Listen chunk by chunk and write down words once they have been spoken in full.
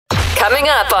Coming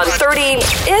up on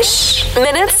 30-ish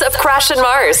minutes of Crash and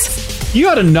Mars. You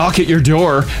had a knock at your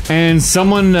door and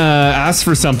someone asked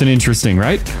for something interesting,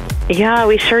 right? Yeah,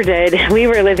 we sure did. We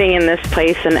were living in this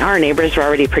place, and our neighbors were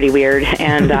already pretty weird.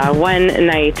 And one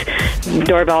night,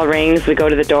 doorbell rings. We go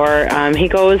to the door. He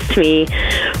goes to me,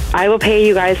 "I will pay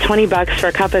you guys $20 for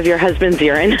a cup of your husband's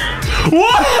urine."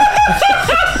 What?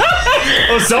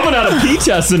 Oh, someone had a pee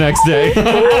test the next day.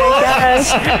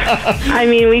 I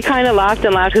mean, we kind of laughed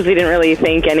and laughed because we didn't really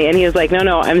think any. And he was like,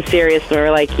 "No, I'm serious." And we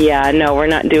were like, "Yeah, no, we're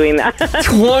not doing that."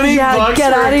 $20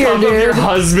 get for out a of here, cup of dude. your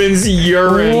husband's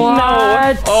urine.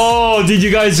 What? Oh, did you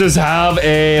guys just have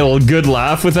a good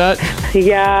laugh with that?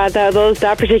 Yeah, that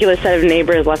particular set of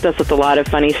neighbors left us with a lot of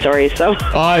funny stories. So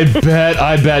I bet.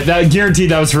 That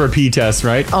guaranteed that was for a pee test,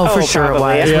 right? Oh, for sure it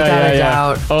probably. was. Yeah, Without a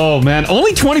doubt. Oh man,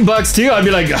 only $20 too. I'd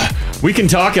be like, we can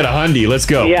talk at a Hyundai. Let's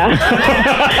go. yeah,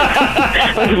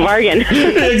 like a bargain.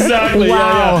 Exactly.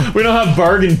 Wow. Yeah. We don't have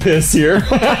bargain piss here.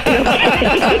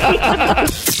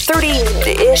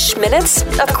 30-ish minutes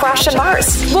of Crash and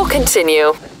Mars. We'll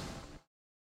continue.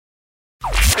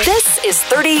 This is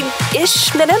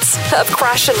 30-ish minutes of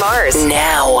Crash and Mars.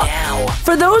 Now.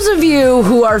 For those of you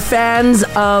who are fans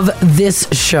of this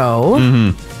show,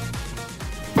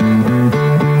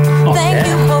 Thank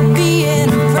you for being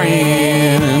a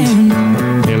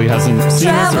friend. Haley hasn't seen this or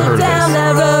Travel heard down of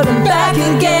that road and back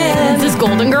again. Is this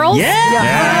Golden Girls?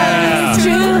 It's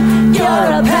true, you're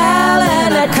a pal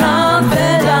and a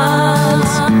confidant.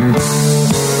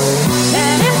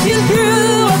 And if you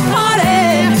threw a party,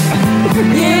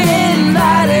 you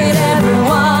invited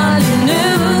everyone you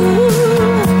knew.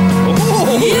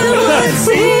 You would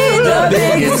see the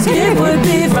biggest gift would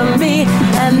be from me,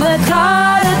 and the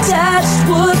card attached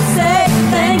would say,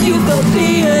 "Thank you for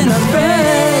being a friend."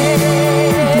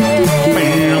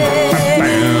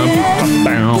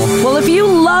 well, if you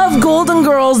love Golden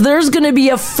Girls, there's going to be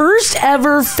a first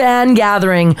ever fan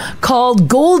gathering called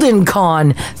Golden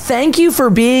Con. Thank you for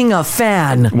being a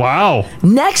fan. it. Wow.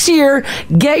 Next year,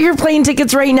 get your plane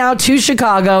tickets right now to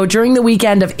Chicago during the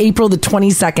weekend of April the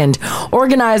 22nd.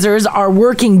 Organizers are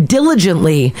working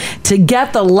diligently to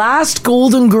get the last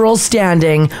Golden Girl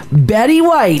standing, Betty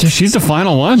White. She's the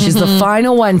final one. She's the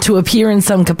final one to appear in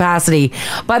some capacity.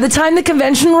 By the time the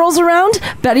convention rolls around,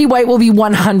 Betty White will be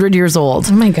 100 years old.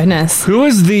 Oh my goodness. Who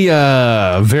is the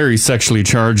very sexually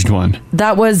charged one?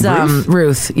 That was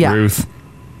Ruth. Yeah. Ruth.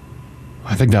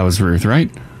 I think that was Ruth, right?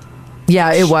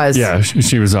 Yeah, it was. Yeah,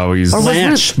 she was always. Or was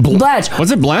Blanche. Ruth, Blanche.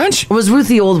 Was it Blanche? Or was Ruth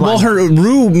the old one? Well,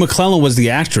 Rue McClellan was the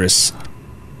actress.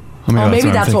 Oh, maybe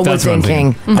that's what we're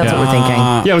thinking. That's what we're thinking.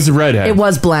 Yeah, it was a redhead. It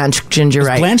was Blanche, Ginger,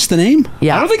 right? Blanche the name?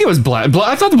 Yeah. I don't think it was Blanche.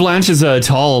 I thought the Blanche is the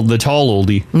tall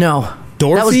oldie. No.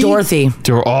 Dorothy? That was Dorothy.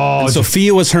 Oh, And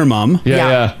Sophia was her mom.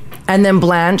 yeah. And then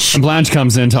Blanche. And Blanche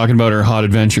comes in talking about her hot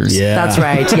adventures. Yeah. That's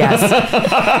right, yes.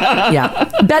 Yeah.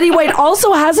 Betty White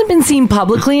also hasn't been seen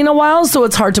publicly in a while, so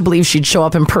it's hard to believe she'd show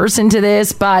up in person to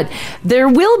this, but there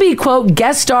will be, quote,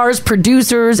 guest stars,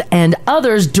 producers, and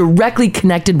others directly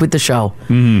connected with the show.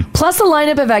 Plus a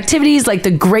lineup of activities like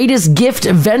the greatest gift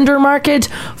vendor market,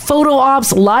 photo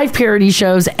ops, live parody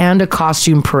shows, and a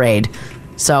costume parade.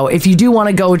 So if you do want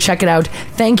to go check it out,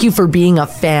 thank you for being a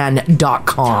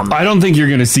fan.com. I don't think you're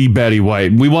going to see Betty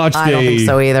White. We watched I don't think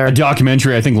so either. a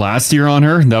documentary, I think, last year on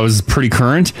her. That was pretty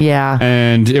current. Yeah.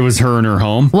 And it was her in her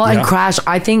home. Well, and Crash,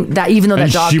 I think that even though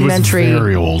And that she was documentary,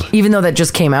 very old. even though that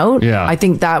just came out, Yeah. I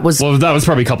think that was Well, that was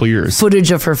probably a couple years. footage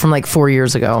of her from like 4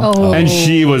 years ago. Oh. And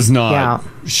she was not. Yeah.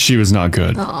 She was not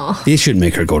good. They should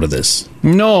make her go to this.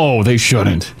 No, they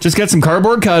shouldn't. Just get some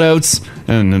cardboard cutouts,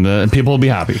 and people will be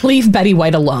happy. Leave Betty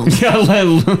White alone. Yeah,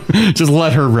 just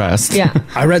let her rest. Yeah.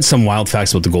 I read some wild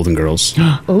facts about the Golden Girls.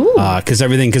 Ooh. Because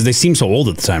they seemed so old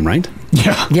at the time, right?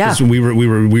 Yeah. Yeah. 'Cause we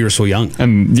were so young.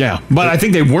 And yeah, but I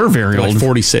think they were very Like old.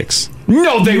 46.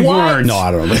 No, they weren't. No,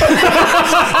 I don't know. They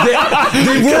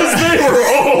were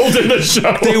old in the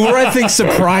show. They were, I think,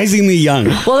 surprisingly young.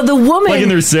 Well, the woman, Like in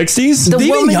their 60s? the Even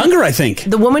woman, younger, I think.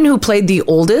 the woman who played the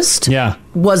oldest, Yeah.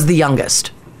 was the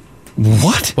youngest.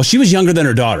 What? Well, she was younger than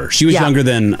her daughter. She was Yeah. younger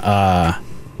than,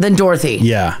 Then Dorothy.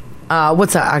 yeah.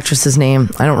 What's that actress's name?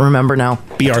 I don't remember now.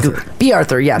 B. Arthur. B.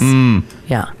 Arthur. Yes. Mm.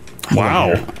 Yeah.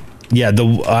 Wow. Yeah,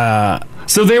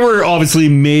 So they were obviously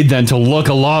made then to look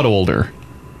a lot older.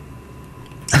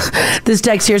 This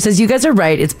text here says, you guys are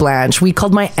right. It's Blanche. We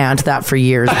called my aunt that for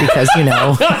years because, you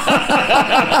know.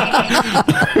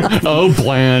 Oh,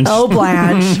 Blanche. Oh,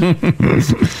 Blanche.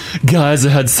 Guys, I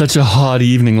had such a hot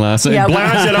evening last night. Yeah,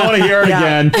 Blanche, I don't want to hear it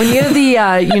again. When you're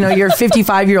the, your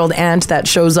 55-year-old aunt that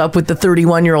shows up with the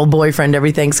 31-year-old boyfriend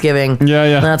every Thanksgiving.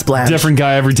 Yeah. That's Blanche. Different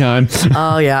guy every time.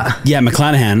 Oh, yeah. Yeah,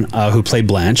 McClanahan, who played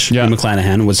Blanche, Yeah.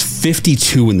 McClanahan, was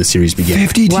 52 when the series began.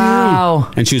 52.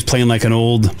 Wow. And she was playing like an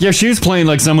old... Yeah, she was playing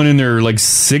like someone in their like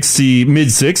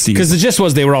mid-60s. Because the gist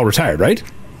was they were all retired, right?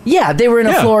 Yeah, they were in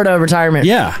a Yeah. Florida retirement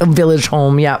village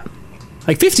home. Yep.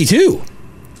 Like 52.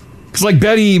 Because like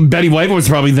Betty White was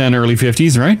probably then early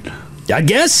 50s, right? I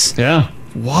guess. Yeah.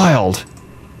 Wild.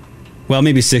 Well,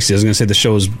 maybe 60. I was going to say the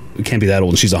show's it can't be that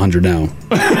old and she's 100 now.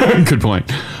 Good point.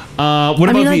 What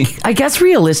about the... I guess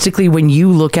realistically, when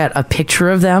you look at a picture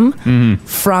of them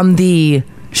from the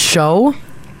show,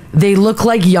 they look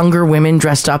like younger women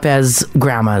dressed up as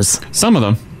grandmas. Some of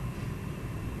them.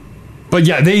 But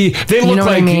yeah, they look know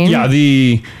what like... I mean? Yeah,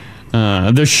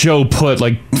 the show put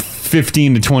like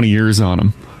 15 to 20 years on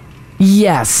them.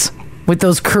 Yes, with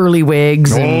those curly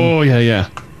wigs. Oh, yeah.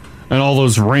 And all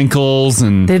those wrinkles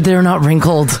and... They're not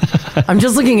wrinkled. I'm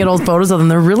just looking at old photos of them.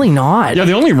 They're really not. Yeah,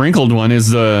 the only wrinkled one is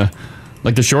the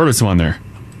shortest one there.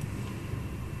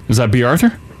 Is that B.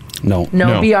 Arthur? No.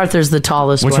 No, B. Arthur's the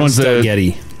tallest Which one. one's the...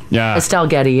 Getty. Yeah. Estelle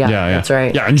Getty, yeah. That's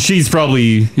right. Yeah, and she's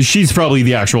probably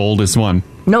the actual oldest one.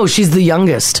 No, she's the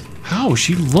youngest. How?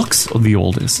 She looks the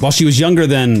oldest. Well, she was younger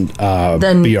than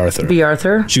B. Arthur. B.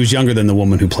 Arthur? She was younger than the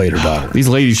woman who played her daughter. These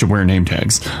ladies should wear name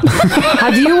tags.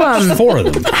 Have you 4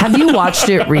 of them. have you watched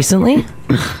it recently?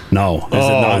 No. Is it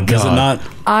not? Does it God.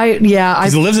 not?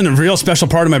 Because it lives in a real special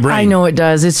part of my brain. I know it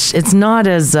does. It's not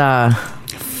as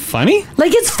funny?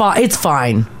 Like it's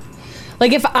fine.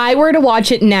 Like if I were to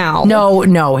watch it now, No, would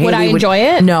Haley I enjoy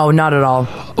it? No, not at all.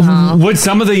 Would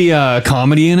some of the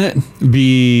comedy in it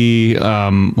be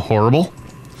horrible?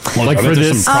 Well, Like I bet for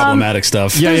there's this- some problematic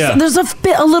stuff. Yeah. There's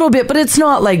a little bit, but it's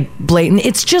not like blatant.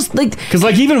 It's just like Because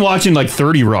like even watching like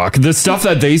 30 Rock, the stuff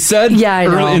that they said Yeah, I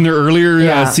know. in their earlier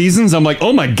Yeah. seasons, I'm like,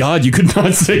 oh my God, you could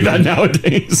not say that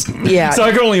nowadays. Yeah. So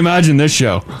I can only imagine this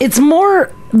show. it's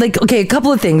more like, okay, a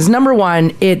couple of things. Number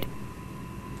one, it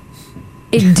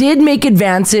did make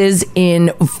advances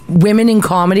in women in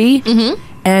comedy.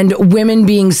 And women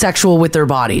being sexual with their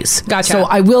bodies. Gotcha. So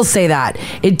I will say that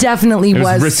it definitely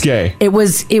was risque.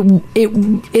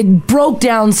 It broke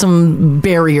down some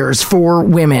barriers for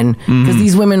women because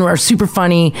these women were super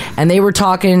funny and they were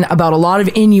talking about a lot of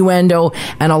innuendo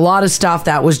and a lot of stuff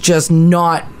that was just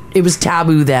not. It was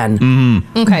taboo then.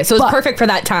 Okay, so it's But- perfect for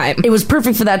that time. It was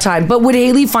perfect for that time. But would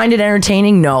Haley find it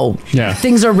entertaining? No. Yeah.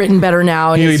 Things are written better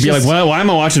now. And He'd it's be just- like, well, why am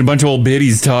I watching a bunch of old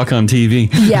biddies talk on TV?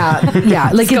 Yeah.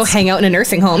 Like Let's go it's, hang out in a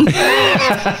nursing home.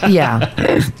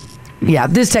 yeah. Yeah,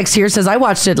 this text here says, I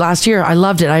watched it last year. I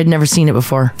loved it. I had never seen it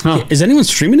before. Is anyone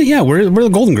streaming it? Yeah. Where are the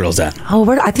Golden Girls at? Oh,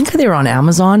 I think they were on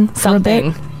Amazon for a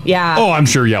Something. bit. Yeah. Oh, I'm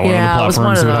sure, one Yeah, of it was the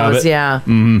one platforms of would have those. it.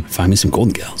 Yeah. Find me some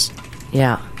Golden Girls.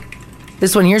 Yeah.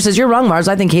 This one here says, you're wrong, Mars.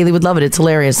 I think Haley would love it. It's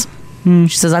hilarious. She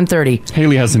says, I'm 30.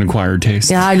 Haley has an acquired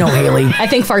taste. Yeah, I know Haley. I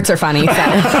think farts are funny, so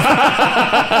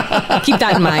keep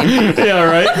that in mind. Yeah,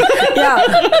 right?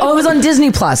 Yeah. Oh, it was on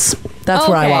Disney Plus. That's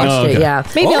where I Okay. watched Oh, it. okay. Yeah.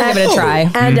 Maybe I'll give it a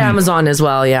try. And Amazon as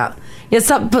well. Yeah. Yeah.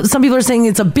 Some people are saying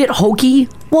it's a bit hokey.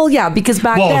 Well, yeah, because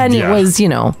back Well, then yeah. it was,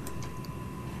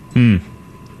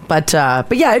 But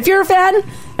yeah, if you're a fan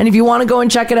and if you want to go and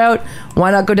check it out, why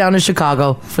not go down to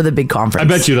Chicago for the big conference? I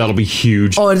bet you that'll be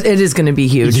huge. Oh, it is going to be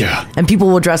huge. Yeah. And people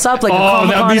will dress up like a Oh, Comic-Con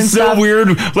that'd be and so stuff. weird.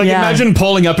 Like, Yeah. imagine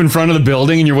pulling up in front of the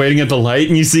building and you're waiting at the light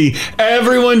and you see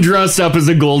everyone dressed up as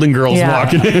the Golden Girls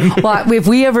walking in. Well, if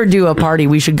we ever do a party,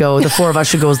 we should go. The 4 of us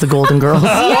should go as the Golden Girls.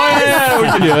 Oh, yeah, we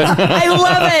can do it. I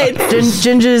love it.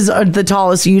 Ginger's the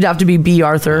tallest, so you'd have to be B.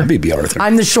 Arthur. I'd be B. Arthur.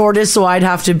 I'm the shortest, so I'd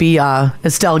have to be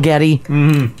Estelle Getty.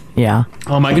 Yeah.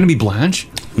 Oh, am I going to be Blanche?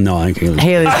 No, I can't.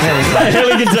 Haley's.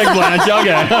 Haley can take Blanche.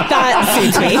 Okay. That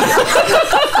suits me.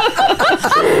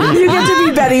 You get to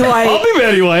be Betty White. I'll be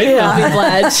Betty White. Big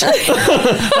Bledge.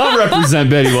 I'll represent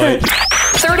Betty White.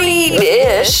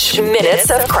 30-ish minutes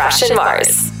of Crash and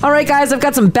Mars. All right, guys, I've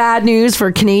got some bad news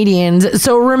for Canadians.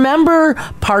 So remember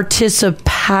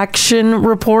participation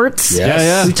reports? Yes.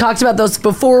 Yeah. We talked about those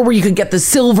before where you could get the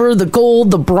silver, the gold,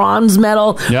 the bronze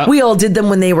medal. Yeah. We all did them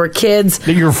when they were kids. I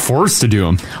think you're forced to do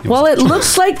them. Well, it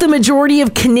looks like the majority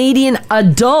of Canadian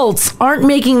adults aren't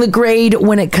making the grade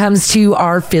when it comes to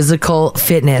our physical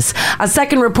fitness. A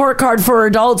second report card for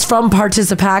adults from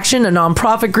Participation, a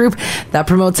nonprofit group that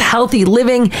promotes healthy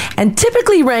living and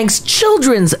typically ranks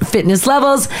children's fitness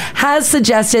levels, has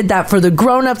suggested that for the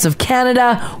grown-ups of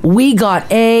Canada, we got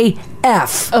A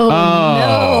F. Oh,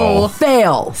 no.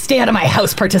 Fail. Stay out of my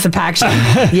house, participation.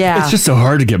 Yeah. It's just so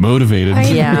hard to get motivated.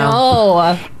 Yeah.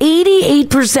 No.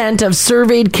 88% of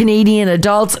surveyed Canadian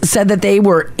adults said that they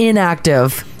were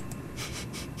inactive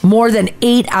more than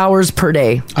 8 hours per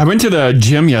day. I went to the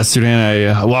gym yesterday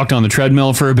and I walked on the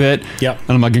treadmill for a bit. Yep. And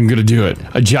I'm like, I'm going to do it.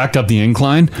 I jacked up the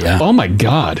incline. Yeah. Oh my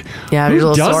God. Yeah, Who you're a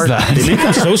little does sore. that? They make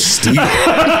them so steep.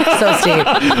 So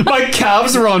steep. My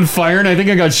calves were on fire and I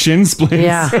think I got shin splints.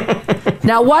 Yeah.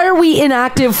 Now, why are we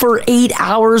inactive for 8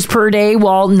 hours per day?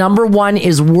 Well, number one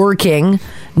is working.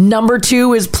 Number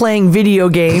two is playing video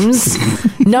games.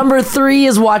 Number three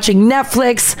is watching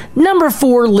Netflix. Number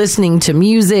four, listening to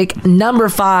music. Number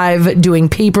five, doing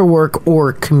paperwork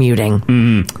or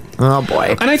commuting. Oh,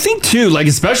 boy. And I think too, like,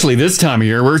 especially this time of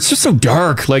year where it's just so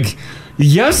dark, like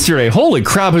yesterday, holy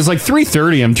crap, it was like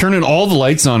 3:30. I'm turning all the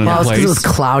lights on in Well, the it's 'cause place. it was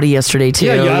cloudy yesterday, too.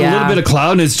 Yeah, you had a little bit of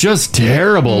cloud and it's just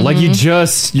terrible. Like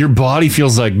your body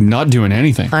feels like not doing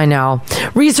anything. I know.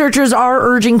 Researchers are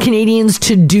urging Canadians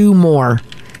to do more,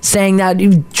 saying that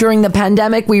during the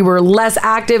pandemic we were less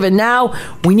active and now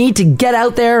we need to get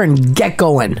out there and get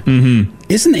going.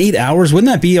 Isn't 8 hours, wouldn't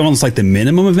that be almost like the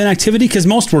minimum of inactivity? Because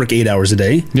most work 8 hours a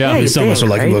day. Yeah. I mean, you'd some of us are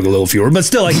think, like right? a little fewer, but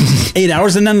still like 8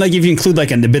 hours. And then like if you include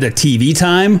like a bit of TV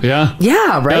time. Yeah.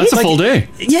 Yeah, right? That's a Like- full day.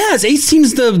 Yeah, 8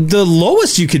 seems the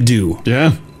lowest you could do.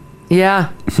 Yeah. Yeah,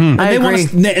 I They want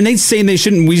agree. us, and they say we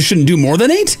shouldn't do more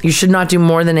than 8? You should not do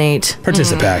more than 8.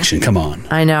 Participation, come on.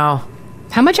 I know.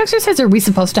 How much exercise are we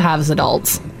supposed to have as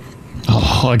adults?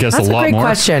 Oh, I guess That's a a lot great more.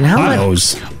 question. How Who much?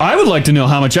 knows? I would like to know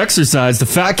how much exercise the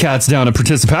fat cats down at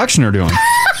Participation are doing.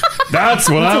 That's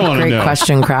what I want to Great know.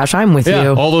 question, Crash. I'm with Yeah,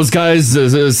 you. all those guys,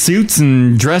 suits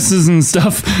and dresses and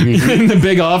stuff in the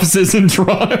big offices in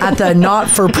Toronto. At the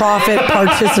not-for-profit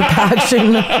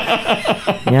participation.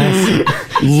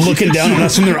 Yes. Looking down on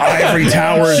us from their ivory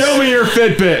towers. Show me your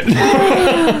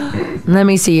Fitbit. Let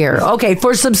me see here. Okay,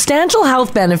 for substantial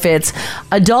health benefits,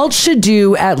 adults should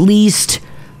do at least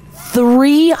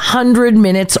 300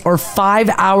 minutes or 5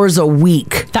 hours a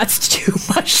week That's too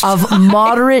much. of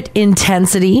moderate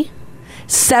intensity,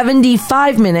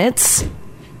 75 minutes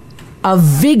of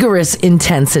vigorous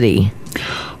intensity.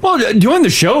 Well, during the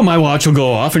show, my watch will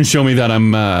go off and show me that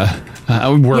I'm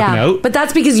working out. But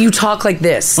that's because you talk like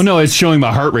this. Oh, no, it's showing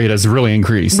my heart rate has really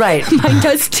increased. Right. Mine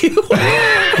does too.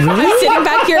 I'm sitting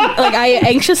back here, like I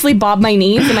anxiously bob my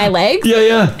knees and my legs. Yeah,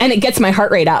 yeah. And it gets my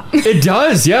heart rate up. It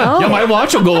does, yeah. Yeah, my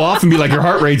watch will go off and be like, your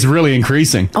heart rate's really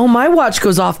increasing. Oh, my watch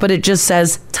goes off, but it just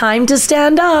says, time to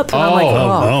stand up. And I'm like,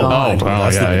 God.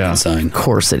 That's yeah, the yeah. sign. Of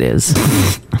course it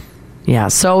is. Yeah,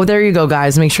 so there you go,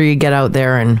 guys. Make sure you get out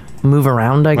there and move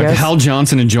around, I Like guess. Hal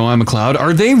Johnson and Joanne McLeod,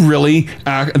 are they really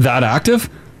that active?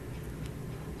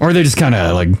 Or are they just kind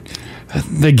of like,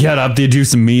 they get up, they do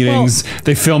some meetings,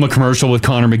 they film a commercial with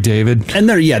Connor McDavid? And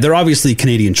they're obviously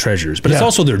Canadian treasures, but it's Yeah.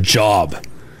 also their job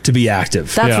to be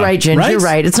active. That's Yeah. right, Ginge. Right? You're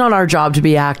right. It's not our job to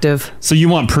be active. So you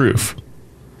want proof?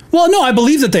 Well, no, I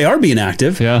believe that they are being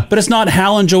active. Yeah. But it's not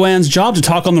Hal and Joanne's job to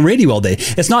talk on the radio all day.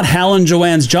 It's not Hal and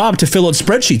Joanne's job to fill out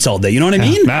spreadsheets all day. You know what I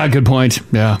mean? Ah, good point.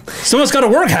 Yeah. Someone's got to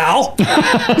work, Hal.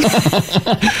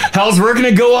 Hal's working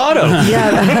at Go Auto.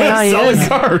 Yeah, he Selling is.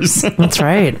 cars. That's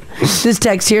right. This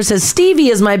text here says, Stevie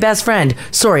is my best friend.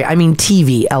 Sorry, I mean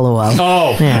TV, LOL.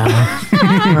 Oh.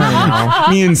 Yeah.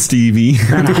 Me and Stevie.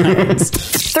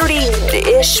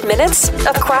 30-ish minutes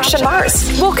of Crash and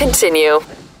Mars. We'll continue.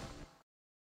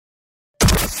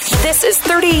 This is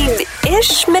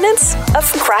 30-ish minutes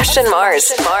of Crash and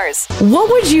Mars. What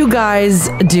would you guys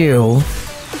do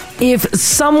if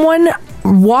someone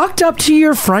walked up to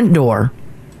your front door,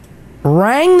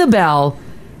 rang the bell,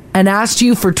 and asked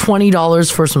you for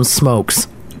 $20 for some smokes?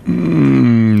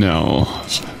 No.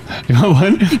 You know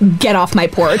what? Get off my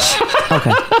porch.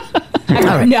 Okay. I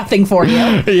got nothing for you.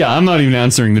 Yeah, I'm not even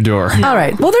answering the door. All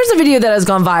right. Well, there's a video that has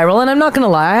gone viral, and I'm not going to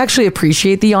lie. I actually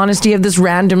appreciate the honesty of this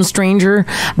random stranger.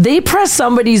 They press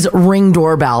somebody's Ring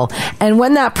doorbell, and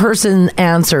when that person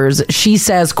answers, she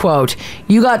says, quote,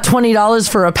 "You got $20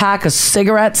 for a pack of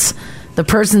cigarettes?" The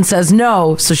person says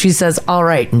no, so she says, "All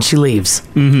right," and she leaves.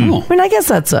 Mm-hmm. I mean, I guess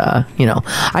that's, I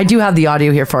do have the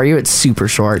audio here for you. It's super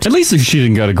short. At least she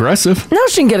didn't get aggressive. No,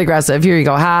 she didn't get aggressive. Here you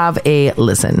go. Have a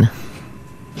listen.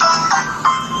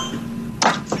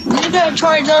 You got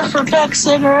 $20 for a pack of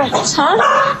cigarettes,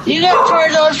 huh? You got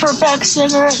 $20 for a pack of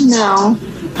cigarettes? No.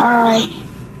 All right.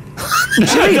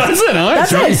 That's it. All right,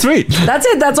 That's really it. sweet. That's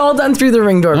it. That's all done through the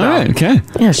Ring doorbell. All right, okay.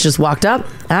 Yeah, she just walked up,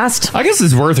 asked. I guess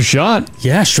it's worth a shot.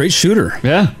 Yeah, straight shooter.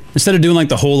 Yeah. Instead of doing like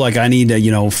the whole like I need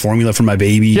a formula for my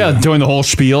baby. Yeah, doing the whole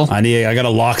spiel. I got a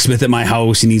locksmith at my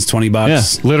house. He needs $20. Yeah,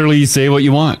 literally, you say what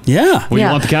you want. Yeah, what you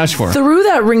want the cash for. Through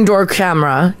that Ring door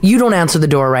camera, you don't answer the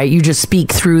door, right? You just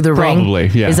speak through the ring. Probably,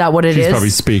 yeah. Is that what it is? She's probably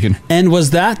speaking. And was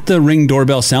that the Ring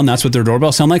doorbell sound? That's what their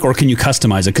doorbell sound like, or can you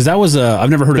customize it? Because that was I've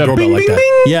never heard a doorbell bing, like bing,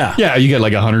 that. bing. Yeah, yeah. You get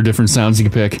like 100 different sounds you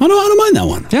can pick. I don't mind that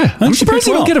one. Yeah, I'm surprised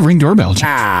you don't get a Ring doorbell.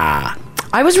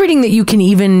 I was reading that you can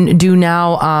even do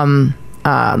now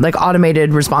like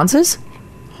automated responses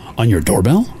on your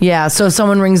doorbell. Yeah, so if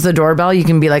someone rings the doorbell, you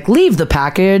can be like, leave the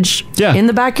package in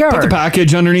the backyard. Put the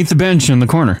package underneath the bench in the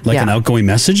corner. Like an outgoing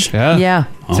message? Yeah. Yeah.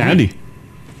 It's handy.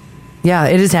 Yeah,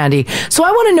 it is handy. So I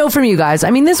want to know from you guys.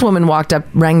 I mean, this woman walked up,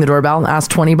 rang the doorbell,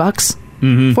 asked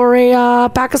 $20 for a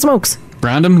pack of smokes.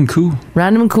 Random and cool.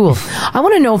 Random and cool. I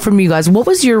want to know from you guys, what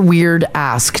was your weird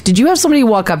ask? Did you have somebody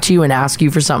walk up to you and ask you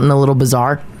for something a little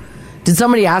bizarre? Did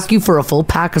somebody ask you for a full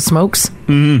pack of smokes?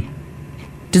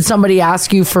 Did somebody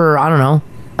ask you for, I don't know,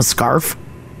 a scarf?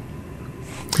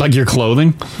 Like your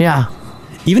clothing? Yeah.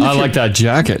 Even if I like that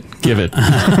jacket. Give it.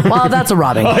 Well, that's a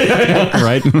robbing.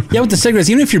 Right? Yeah, with the cigarettes,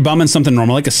 even if you're bumming something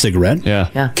normal like a cigarette,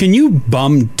 Yeah. can you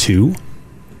bum two?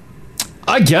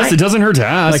 I guess it doesn't hurt to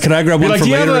ask. Like, could I grab Be one for do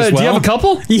you later have as well? Do you have a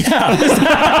couple?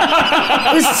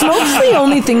 Yeah. Is smoke's the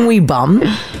only thing we bum?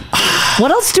 What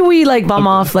else do we like bum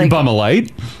off? Like bum a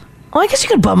light? Oh, I guess you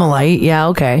could bum a light. Yeah,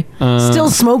 okay. Still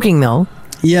smoking though.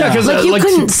 Yeah, because like you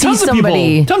couldn't see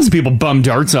somebody. Tons of people bum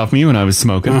darts off me when I was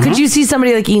smoking. Could you see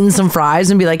somebody like eating some fries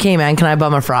and be like, "Hey man, can I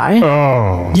bum a fry?"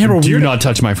 Oh, Yeah, but do weird- not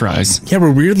touch my fries. Yeah,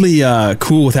 we're weirdly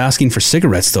cool with asking for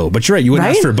cigarettes though. But you're right, you wouldn't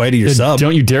Right? ask for a bite of your sub.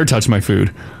 Don't you dare touch my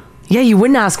food. Yeah, you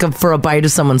wouldn't ask for a bite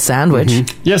of someone's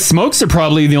sandwich. Yeah, smokes are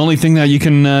probably the only thing that you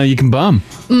can bum.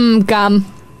 Gum.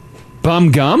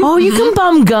 Bum gum? Oh, you can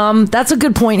bum gum. That's a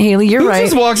good point, Haley. You're Who right.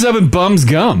 just walks up and bums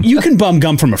gum? You can bum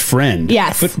gum from a friend.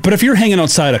 Yes. But if you're hanging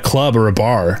outside a club or a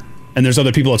bar and there's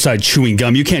other people outside chewing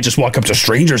gum, you can't just walk up to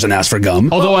strangers and ask for gum.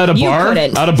 Although at a you bar,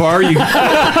 couldn't. you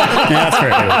Yeah, that's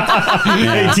fair.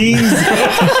 Hey, teens.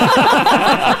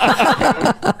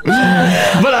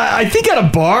 But I think at a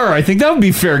bar, I think that would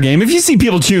be fair game. If you see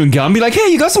people chewing gum, be like, hey,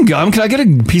 you got some gum? Can I get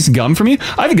a piece of gum from you?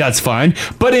 I think that's fine.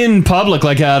 But in public,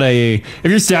 like if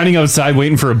you're standing outside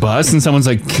waiting for a bus and someone's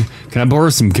like, can I borrow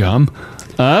some gum?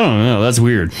 I don't know. That's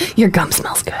weird. Your gum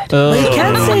smells good. you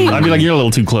can't say. I'd be like, you're a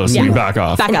little too close. Yeah. You back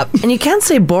off. Back up. And you can't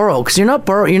say borrow because you're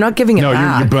not giving it No,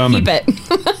 back. you're bumming. Keep it.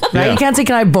 Right? Yeah. You can't say,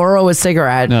 "Can I borrow a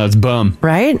cigarette?" No, it's bum.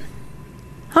 Right?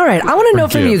 All right. I want to know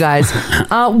from Forgive. you guys,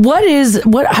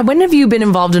 when have you been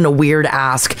involved in a weird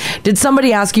ask? Did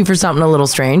somebody ask you for something a little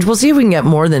strange? We'll see if we can get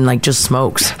more than like just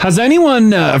smokes. Has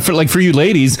anyone, for you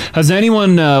ladies, has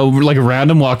anyone like a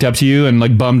random walked up to you and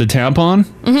like bummed a tampon?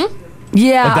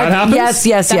 Yeah. Like that happens?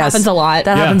 Yes. That happens a lot.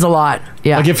 That Yeah. happens a lot.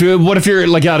 Yeah. Like what if you're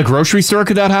like at a grocery store?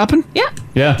 Could that happen? Yeah.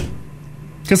 Yeah.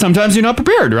 Because sometimes you're not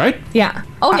prepared, right? Yeah.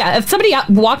 Oh, yeah. If somebody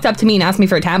walked up to me and asked me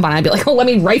for a tampon, I'd be like, oh, let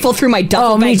me rifle through my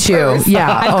duffel Oh, me bag too. first. Yeah.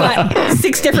 I've got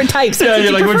 6 different types. Yeah, Which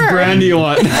you're would like, you which prefer? brand do you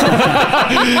want?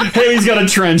 Haley's got a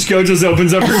trench coat, just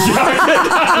opens up her jacket.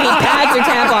 I need pads or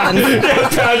tampons. Yeah,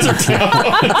 pads or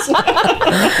tampons.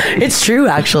 It's true,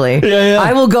 actually. Yeah.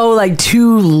 I will go like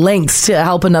to lengths to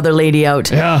help another lady out.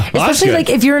 Yeah, well, that's Especially good. like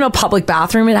if you're in a public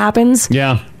bathroom, it happens.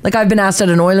 Yeah. Like I've been asked at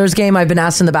an Oilers game. I've been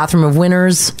asked in the bathroom of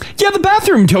Winners. Yeah, the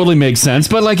bathroom totally makes sense,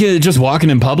 but like just walking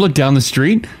in public down the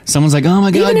street, someone's like, oh my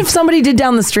God. Even if somebody did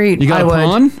down the street, you got I a would.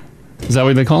 pawn? Is that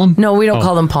what they call them? No, we don't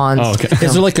call them pawns. Oh, okay.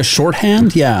 Is there like a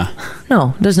shorthand? Yeah.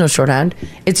 No, there's no shorthand.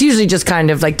 It's usually just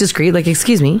kind of like discreet, like,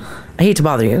 excuse me, I hate to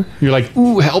bother you. You're like,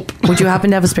 ooh, help. Would you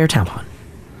happen to have a spare tampon?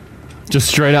 Just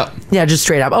straight up. Yeah, just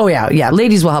straight up. Oh, yeah, yeah.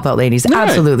 Ladies will help out ladies. All right.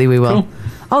 Absolutely, we will. Cool.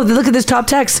 Oh, look at this top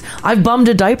text. I've bummed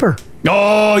a diaper.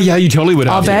 Oh, yeah, you totally would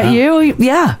have I'll to. bet you.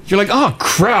 Yeah. You're like, oh,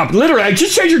 crap. Literally, I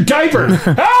just changed your diaper.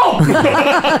 Help!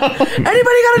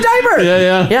 Anybody got a diaper?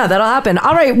 Yeah. Yeah, that'll happen.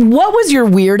 All right, what was your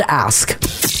weird ask?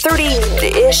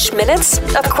 30-ish minutes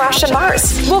of Crash and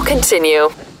Mars. We'll continue.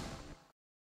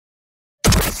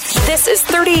 This is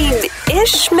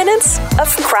 30-ish minutes of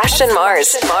Crash and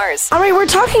Mars. All right, we're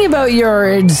talking about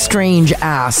your strange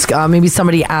ask. Maybe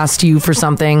somebody asked you for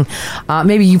something.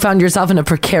 Maybe you found yourself in a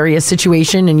precarious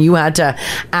situation and you had to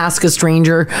ask a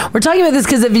stranger. We're talking about this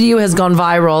because a video has gone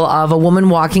viral of a woman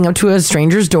walking up to a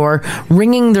stranger's door,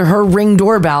 ringing her Ring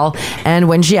doorbell, and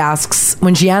when she answers,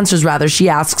 she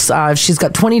asks if she's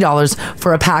got $20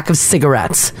 for a pack of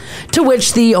cigarettes. To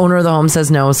which the owner of the home says,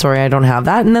 "No, sorry, I don't have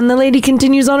that." And then the lady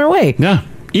continues on her way. Yeah.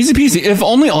 Easy peasy. If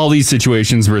only all these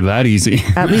situations were that easy.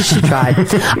 At least she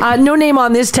tried. No name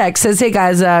on this text says, "Hey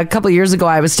guys, a couple of years ago,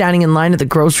 I was standing in line at the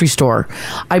grocery store.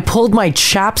 I pulled my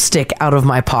chapstick out of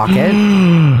my pocket,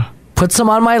 put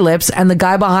some on my lips, and the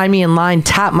guy behind me in line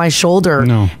tapped my shoulder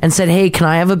and said, "Hey, can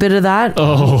I have a bit of that?"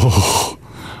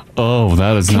 Oh,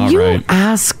 that is not Can you right.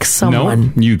 ask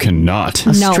someone, No, you cannot.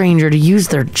 a stranger, to use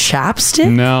their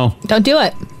chapstick? No. Don't do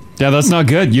it. Yeah, that's not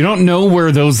good. You don't know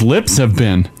where those lips have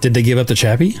been. Did they give up the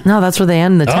chappy? No, that's where they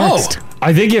end the text.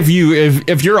 I think if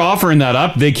you're offering that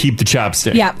up, they keep the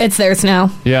chapstick. Yeah, it's theirs now.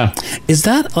 Yeah. Is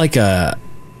that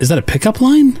a pickup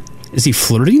line? Is he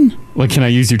flirting? Like, can I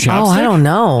use your chapstick? Oh, I don't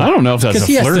know. I don't know if that's Because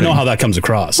a he has to flirting. know how that comes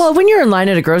across. Well, when you're in line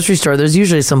at a grocery store, there's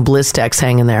usually some Blistex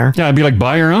hanging there. Yeah, I'd be like,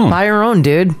 buy your own. Buy your own,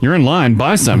 dude. You're in line.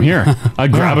 Buy some. Here.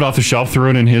 I'd grab it off the shelf, throw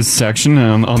it in his section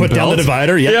on Put the down belt. the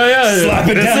divider. Yep. Yeah. Slap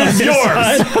it down. This is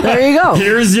yours. There you go.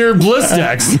 Here's your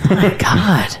Blistex.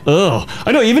 God. Ugh.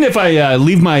 I know, even if I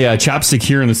leave my chapstick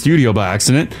here in the studio by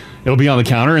accident, it'll be on the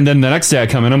counter, and then the next day I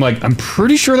come in, I'm like, I'm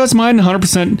pretty sure that's mine,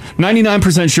 100%,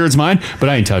 99% sure it's mine, but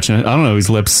I ain't touching it. I don't know whose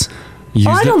lips used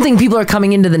I don't think people are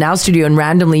coming into the Now Studio and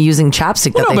randomly using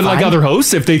chapstick that No, they but like find. other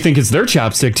hosts, if they think it's their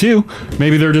chapstick too,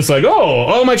 maybe they're just like,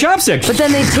 oh, my chapstick. But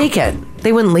then they take it.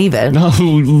 They wouldn't leave it. No,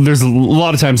 there's a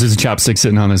lot of times there's a chapstick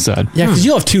sitting on this side. Yeah, because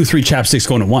you'll have 2-3 chapsticks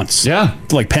going at once. Yeah.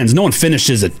 Like pens. No one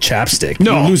finishes a chapstick.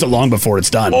 No. You lose it long before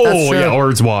it's done. Oh, yeah, or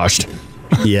it's washed.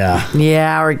 Yeah.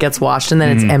 Yeah, or it gets washed and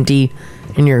then it's empty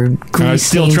and your grease I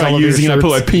still stains try all over using it. your I put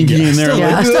my shirts. pinky in there.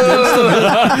 Yeah.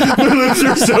 My lips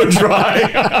are so dry.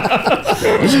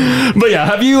 But yeah,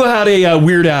 have you had a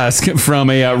weird ask from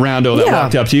a rando that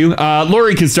walked up to you?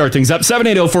 Lori can start things up.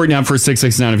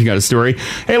 780-489-4669 if you got a story.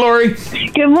 Hey, Lori.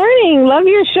 Good morning. Love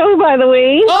your show, by the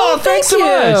way. Oh, thanks so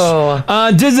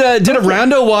much. Did a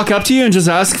rando walk up to you and just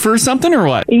ask for something or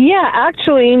what? Yeah,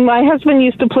 actually, my husband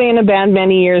used to play in a band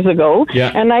many years ago,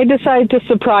 and I decided to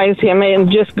surprise him and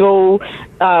just go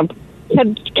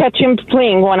catch him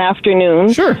playing one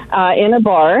afternoon in a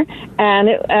bar. And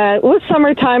it was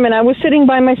summertime, and I was sitting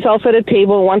by myself at a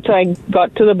table. Once I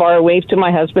got to the bar, waved to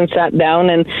my husband, sat down,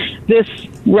 and this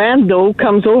rando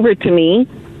comes over to me,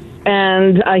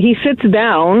 and he sits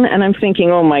down, and I'm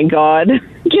thinking, oh, my God,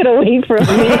 get away from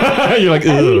me. You're like,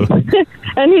 ugh.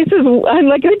 And he says, I'm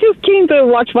like, I just came to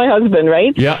watch my husband,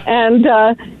 right? Yeah.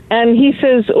 And he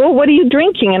says, oh, what are you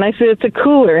drinking? And I said, it's a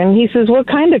cooler. And he says, what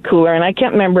kind of cooler? And I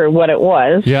can't remember what it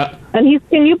was. Yeah. And he's,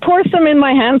 can you pour some in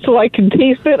my hand so I can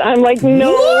taste it? I'm like,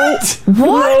 no. What?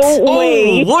 No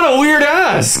way. Oh, what a weird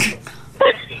ask.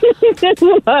 It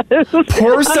was.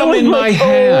 Pour some I was in my like,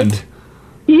 hand.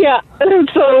 Yeah. And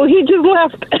so he just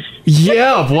left.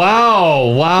 Yeah,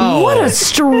 wow. What a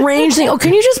strange thing. Oh,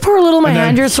 can you just pour a little in my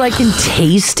hand here so I can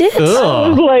taste it? I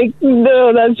was like,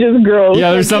 no, that's just gross.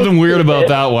 Yeah, there's something weird about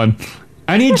that one.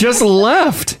 And he just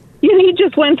left. Yeah, he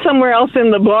just went somewhere else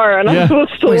in the bar, and I was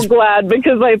so glad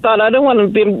because I thought I don't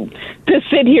want to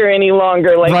sit here any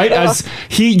longer. Like, Right, as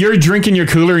you're drinking your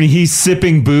cooler and he's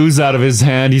sipping booze out of his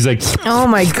hand. He's like, oh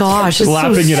my gosh, it's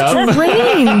slapping so it up.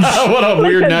 strange. What a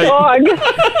weird night. Dog.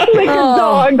 Like a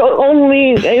dog,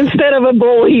 only instead of a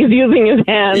bowl, he's using his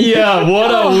hands. Yeah, what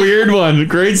a weird one.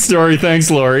 Great story. Thanks,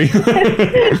 Lori.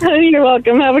 You're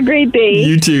welcome. Have a great day.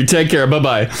 You too. Take care.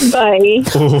 Bye-bye. Bye.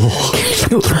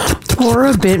 Pour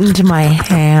a bit into my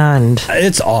hand.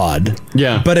 It's odd.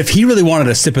 Yeah. But if he really wanted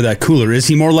a sip of that cooler, is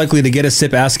he more likely to get a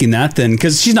sip asking that than...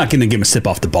 Because she's not going to give him a sip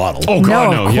off the bottle. Oh,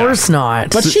 God, no. Of course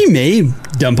not. But she may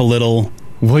dump a little...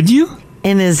 Would you?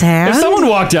 In his hand? If someone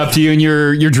walked up to you and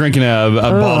you're drinking a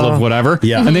bottle of whatever,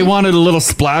 and they wanted a little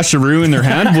splasharoo in their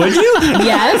hand, would you?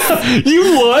 Yes. You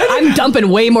would? I'm dumping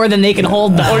way more than they can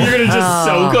hold, though. Oh, you're going to just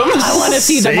soak them? I want to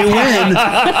see them.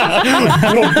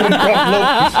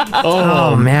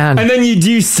 Oh, man. And then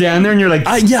do you stand there and you're like...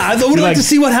 yeah, I would like to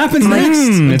see what happens next.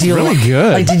 It's really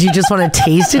good. Like, did you just want to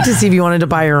taste it to see if you wanted to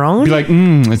buy your own? Be like,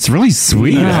 it's really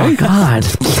sweet. Oh, God.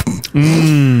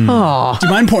 Oh. Do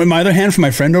you mind pouring my other hand for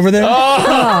my friend over there?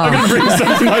 I'm going to bring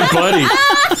some to my buddy.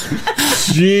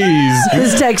 Jeez.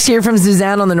 This text here from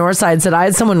Suzanne on the north side said, I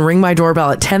had someone ring my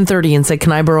doorbell at 10:30 and said,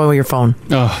 can I borrow your phone?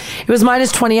 Oh. It was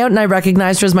 -20 out and I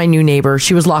recognized her as my new neighbor.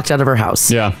 She was locked out of her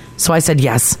house. Yeah. So I said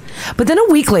yes. But then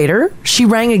a week later, she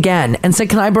rang again and said,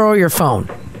 can I borrow your phone?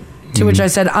 To which I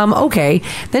said, okay.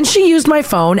 Then she used my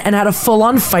phone and had a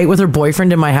full-on fight with her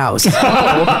boyfriend in my house.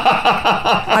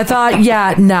 I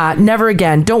thought, nah, never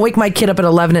again. Don't wake my kid up at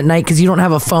 11 at night because you don't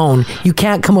have a phone. You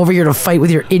can't come over here to fight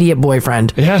with your idiot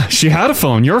boyfriend. Yeah, she had a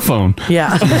phone, your phone.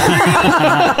 Yeah.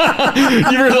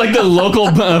 You were like the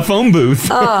local phone booth.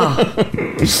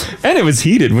 And it was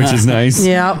heated, which is nice.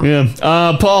 Yeah.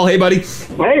 Paul, hey, buddy.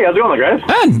 Hey, how's it going, guys?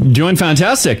 Doing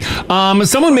fantastic.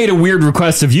 Someone made a weird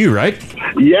request of you, right?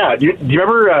 Yeah. Do you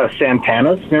remember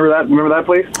Santana's? Remember that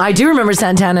place? I do remember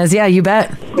Santana's. Yeah, you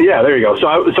bet. Yeah, there you go. So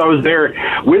I was there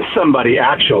with somebody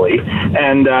actually,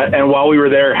 and while we were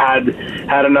there, had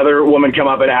another woman come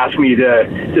up and ask me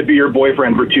to be her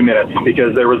boyfriend for 2 minutes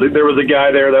because there was a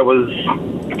guy there that was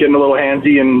getting a little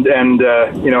handsy and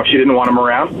she didn't want him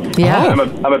around. Yeah,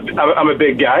 I'm a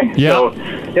big guy. Yeah. So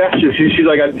yeah, she's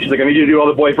like I need you to do all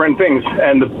the boyfriend things,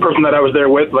 and the person that I was there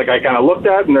with, like, I kind of looked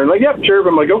at, and they're like, yep, sure.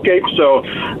 I'm like, okay. So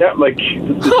yeah, like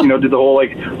did the whole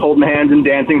like holding hands and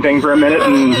dancing thing for a minute,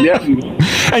 and yeah.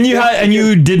 And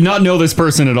you did not know this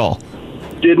person at all?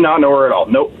 Did not know her at all.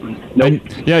 Nope. And,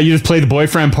 yeah, you just play the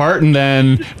boyfriend part, and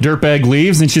then Dirtbag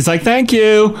leaves, and she's like, "Thank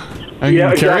you." And yeah,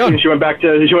 carry exactly. on. And she went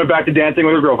back to dancing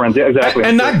with her girlfriends. Yeah, exactly.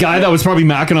 And that guy that was probably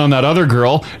macking on that other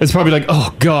girl is probably like,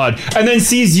 "Oh God!" And then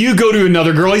sees you go to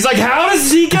another girl. He's like, "How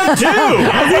does he get two?"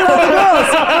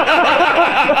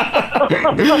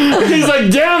 He's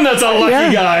like, "Damn, that's a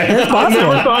lucky guy." I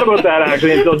never thought about that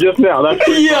actually until just now. That's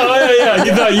yeah.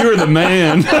 You thought you were the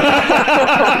man.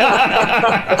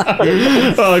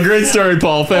 Oh, great story,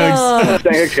 Paul. Thanks.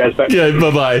 Thanks, guys. Bye.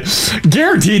 Yeah, bye.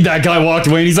 Guaranteed that guy walked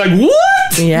away and he's like,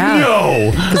 "What?" Yeah. No.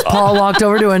 Because Paul walked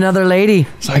over to another lady.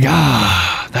 It's like,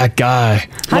 that guy.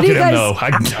 How do you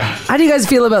guys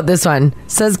feel about this one?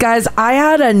 Says, guys, I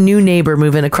had a new neighbor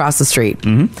move in across the street.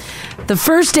 Mm-hmm. The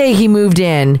first day he moved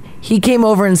in, he came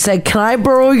over and said, "Can I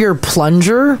borrow your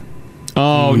plunger?"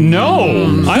 Oh,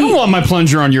 no. I don't want my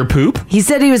plunger on your poop. He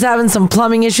said he was having some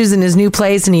plumbing issues in his new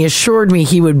place, and he assured me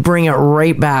he would bring it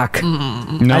right back.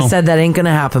 No. I said, that ain't going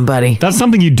to happen, buddy. That's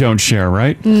something you don't share,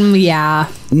 right? Yeah.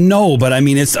 No, but I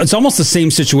mean, it's almost the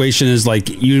same situation as like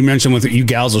you mentioned with you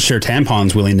gals will share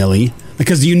tampons willy-nilly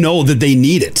because you know that they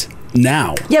need it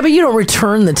now. Yeah, but you don't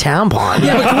return the tampon.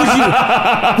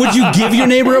 Yeah, but would you give your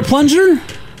neighbor a plunger?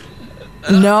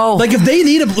 No. Like if they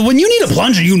need when you need a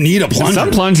plunger, you need a plunger.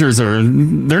 Some plungers they're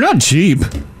not cheap.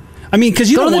 I mean, because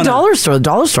you go don't to the wanna, dollar store. The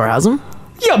dollar store has them.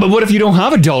 Yeah, but what if you don't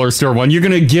have a dollar store one? You're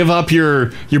going to give up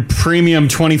your premium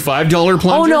 $25 plunger?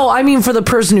 Oh, no, I mean for the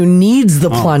person who needs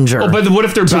the plunger. Oh, but what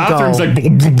if their bathroom's like...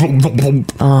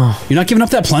 You're not giving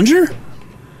up that plunger?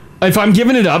 If I'm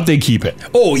giving it up, they keep it.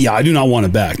 Oh, yeah, I do not want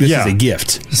it back. This is a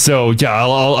gift. So, yeah,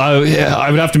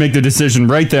 I would have to make the decision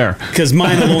right there. Because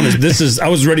mine alone I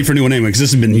was ready for a new one anyway, because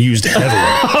this has been used heavily.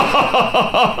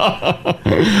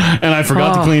 And I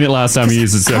forgot to clean it last time we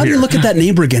used it. So how do you look at that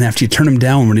neighbor again after you turn him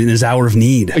down when in his hour of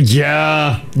need?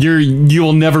 Yeah, you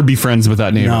will never be friends with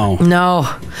that neighbor. No.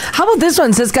 How about this one?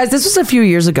 It says, guys, this was a few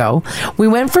years ago. We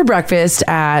went for breakfast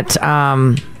at,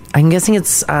 I'm guessing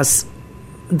it's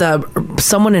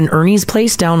someone in Ernie's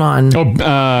place down on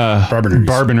Barb and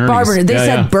Ernie's. They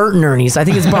said Bert and Ernie's. I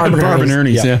think it's Barb and Barb and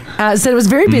Ernie's. Yeah. Said it was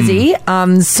very busy.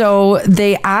 So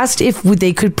they asked if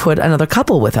they could put another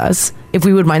couple with us, if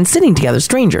we would mind sitting together,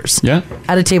 strangers. Yeah.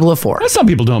 At a table of 4. Some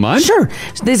people don't mind. Sure.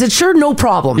 They said, sure, no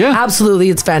problem. Yeah. Absolutely.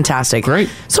 It's fantastic. Great.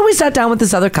 So we sat down with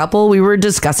this other couple. We were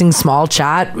discussing small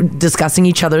chat, discussing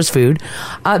each other's food.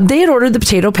 They had ordered the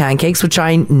potato pancakes, which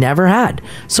I never had.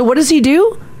 So what does he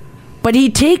do? But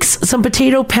he takes some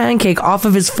potato pancake off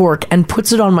of his fork and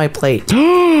puts it on my plate.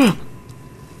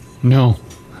 No.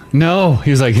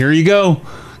 He's like, here you go.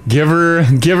 Give her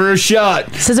a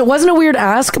shot. Says it wasn't a weird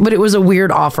ask, but it was a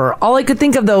weird offer. All I could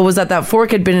think of, though, was that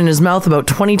fork had been in his mouth about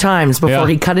 20 times before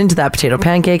he cut into that potato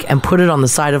pancake and put it on the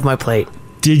side of my plate.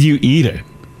 Did you eat it?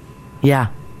 Yeah.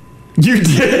 You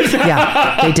did?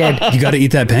 Yeah, they did. You got to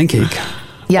eat that pancake.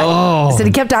 Yeah. Oh. So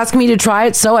he kept asking me to try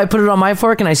it, so I put it on my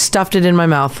fork and I stuffed it in my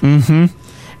mouth. Mm-hmm.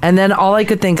 And then all I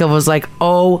could think of was like,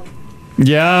 oh.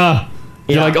 Yeah.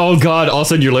 You're like, oh, God. All of a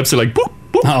sudden your lips are like, boop.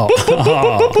 Yeah,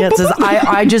 it says,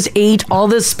 I just ate all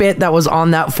the spit that was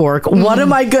on that fork. What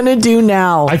am I going to do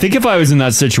now? I think if I was in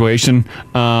that situation,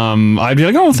 I'd be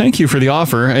like, oh, thank you for the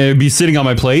offer. It'd be sitting on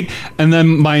my plate. And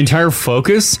then my entire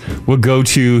focus would go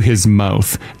to his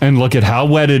mouth and look at how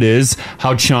wet it is,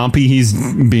 how chompy he's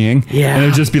being. Yeah. And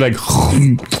it'd just be like,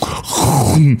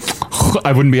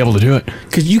 I wouldn't be able to do it.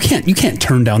 Because you can't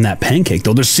turn down that pancake,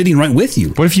 though. They're sitting right with you.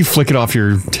 What if you flick it off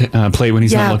your plate when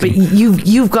he's not looking? Yeah, but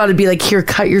you've got to be like, here,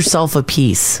 cut yourself a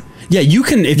piece. Yeah, you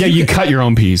can. You cut your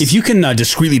own piece. If you can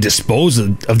discreetly dispose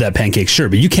of that pancake, sure,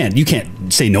 but you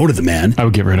can't say no to the man. I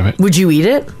would get rid of it. Would you eat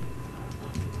it?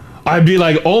 I'd be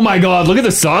like, oh my God, look at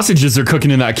the sausages they're cooking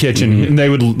in that kitchen. Mm-hmm. And they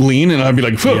would lean and I'd be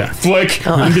like, flick.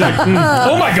 And be like,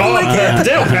 oh my God,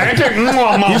 potato pancake.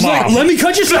 He's like, let me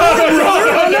cut you some.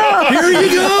 Here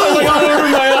you go. Like, I'll order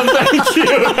my own, thank you.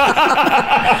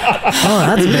 Oh,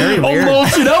 that's very weird. I'll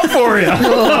mulch it up for you.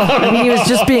 I mean, he was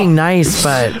just being nice,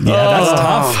 but that's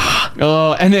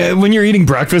tough. And when you're eating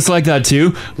breakfast like that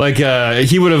too, like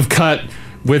he would have cut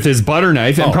with his butter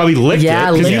knife and probably licked Yeah,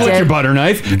 it because you licked lick it. your butter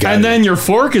knife, and then your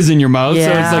fork is in your mouth, so it's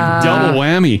Yeah. like double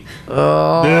whammy.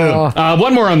 Oh.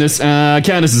 One more on this.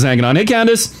 Candace is hanging on. Hey,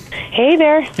 Candace. Hey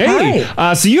there. Hey.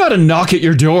 So you had a knock at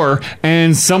your door,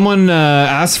 and someone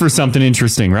asked for something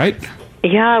interesting, right?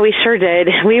 Yeah, we sure did.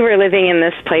 We were living in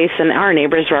this place, and our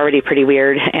neighbors were already pretty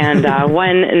weird. And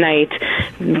one night,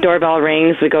 doorbell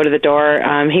rings. We go to the door.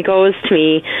 He goes to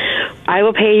me, "I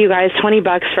will pay you guys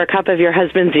 $20 for a cup of your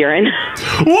husband's urine."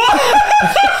 What?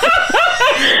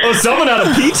 Oh, someone had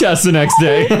a pee test the next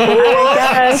day.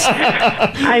 I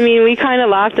mean, we kind of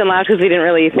laughed because we didn't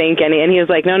really think any. And he was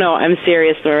like, "No, I'm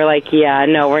serious." And we were like, "Yeah,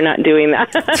 no, we're not doing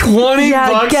that."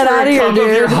 $20 get for outta a here, cup of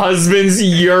dude. your husband's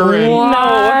urine.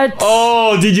 What?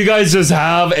 Oh, did you guys just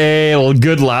have a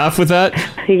good laugh with that?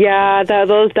 Yeah,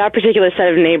 that particular set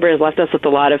of neighbors left us with a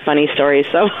lot of funny stories.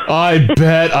 So I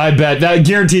bet. That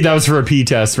guaranteed that was for a pee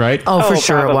test, right? Oh, for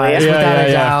sure it probably. was. Yeah, Without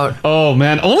a doubt. Oh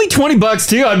man, only $20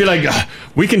 too. I'd be like,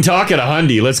 we can talk at a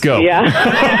hundy. Let's go. yeah,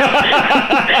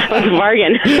 it was a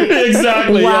bargain.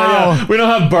 Exactly. Wow. Yeah. We don't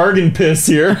have bargain piss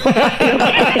here.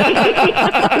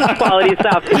 Quality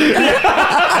stuff.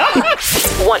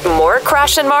 Want more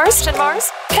Crash and Mars?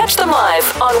 Catch them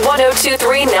live on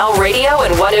 102.3 Now Radio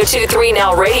and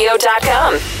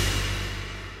 102.3nowradio.com.